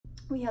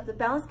we have the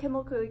balanced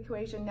chemical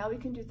equation. Now we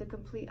can do the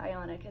complete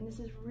ionic, and this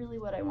is really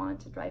what I want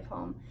to drive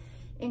home.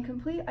 In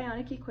complete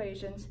ionic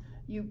equations,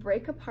 you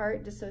break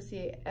apart,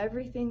 dissociate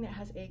everything that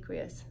has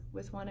aqueous,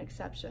 with one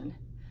exception: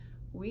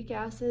 weak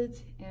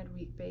acids and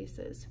weak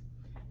bases.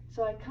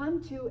 So I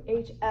come to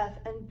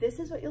HF, and this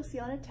is what you'll see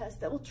on a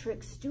test that will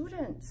trick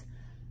students.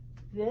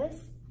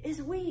 This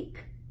is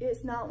weak.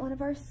 It's not one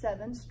of our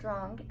 7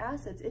 strong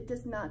acids. It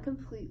does not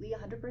completely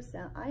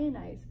 100%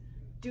 ionize.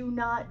 Do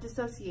not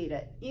dissociate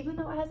it. Even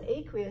though it has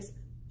aqueous,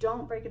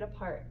 don't break it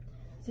apart.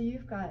 So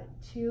you've got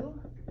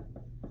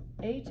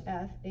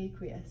 2HF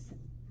aqueous.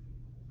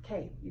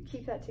 Okay, you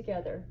keep that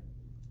together.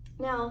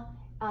 Now,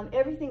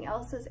 everything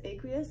else is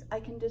aqueous. I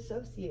can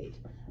dissociate.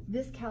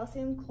 This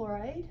calcium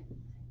chloride,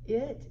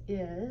 it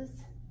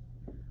is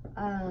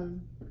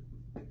an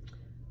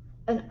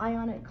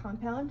ionic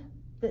compound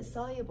that's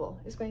soluble.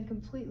 It's going to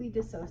completely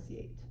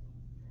dissociate.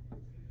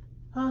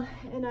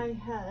 And I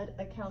had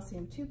a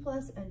calcium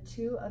 2+ and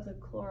 2 of the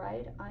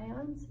chloride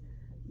ions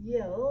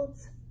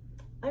yields.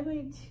 I'm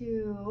going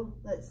to,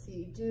 let's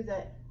see, do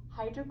that.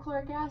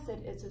 Hydrochloric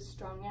acid is a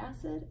strong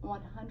acid.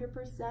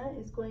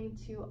 100% is going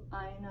to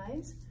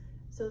ionize.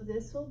 So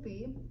this will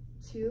be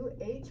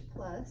 2H+,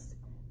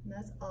 and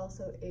that's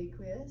also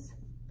aqueous,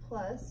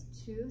 plus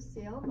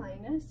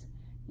 2Cl-.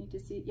 Need to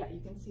see, yeah, you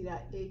can see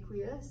that,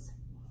 aqueous,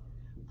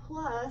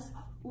 plus,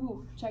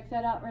 ooh, check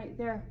that out right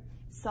there,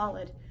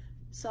 solid.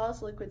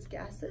 Solids, liquids,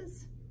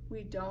 gases,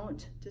 we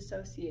don't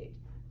dissociate.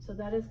 So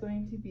that is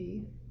going to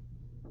be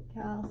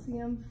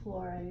calcium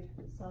fluoride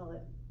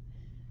solid.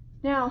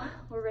 Now,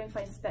 we're going to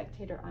find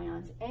spectator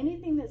ions.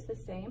 Anything that's the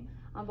same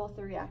on both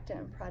the reactant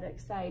and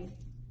product side.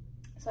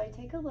 So I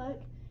take a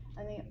look,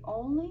 and the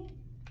only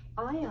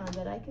ion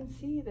that I can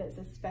see that's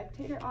a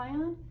spectator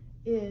ion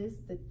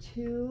is the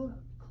 2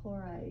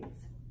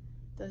 chlorides.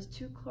 Those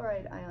 2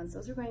 chloride ions,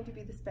 those are going to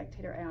be the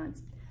spectator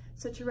ions.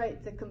 So to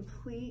write the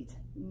complete,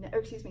 or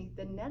excuse me,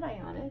 the net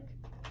ionic,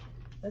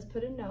 let's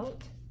put a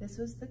note. This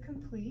was the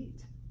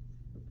complete,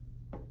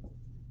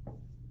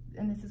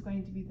 and this is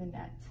going to be the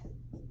net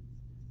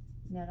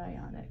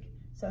ionic.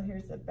 So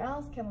here's the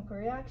balanced chemical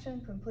reaction,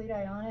 complete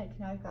ionic.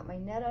 Now I've got my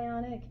net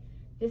ionic.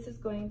 This is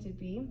going to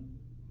be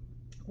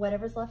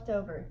whatever's left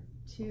over.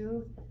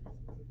 2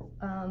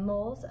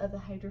 moles of the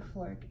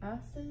hydrofluoric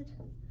acid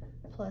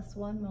plus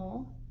 1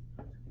 mole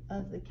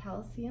of the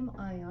calcium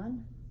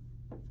ion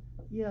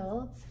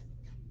yields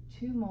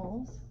 2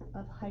 moles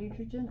of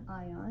hydrogen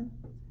ion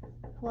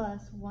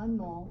plus 1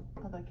 mole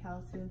of a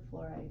calcium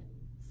fluoride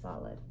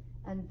solid.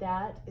 And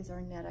that is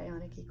our net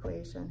ionic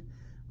equation.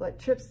 What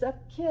trips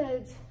up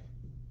kids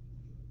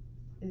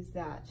is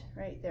that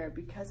right there,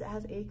 because it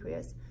has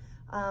aqueous.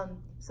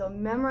 So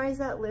memorize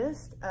that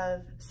list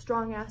of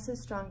strong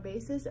acids, strong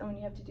bases, and when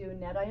you have to do a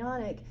net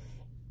ionic,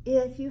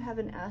 if you have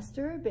an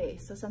ester or a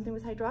base, so something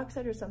with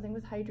hydroxide or something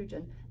with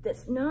hydrogen,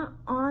 that's not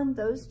on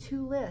those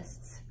 2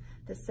 lists,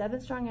 the 7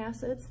 strong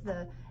acids,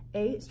 the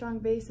 8 strong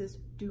bases,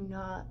 do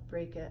not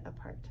break it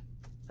apart.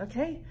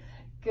 Okay,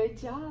 good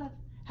job.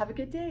 Have a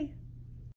good day.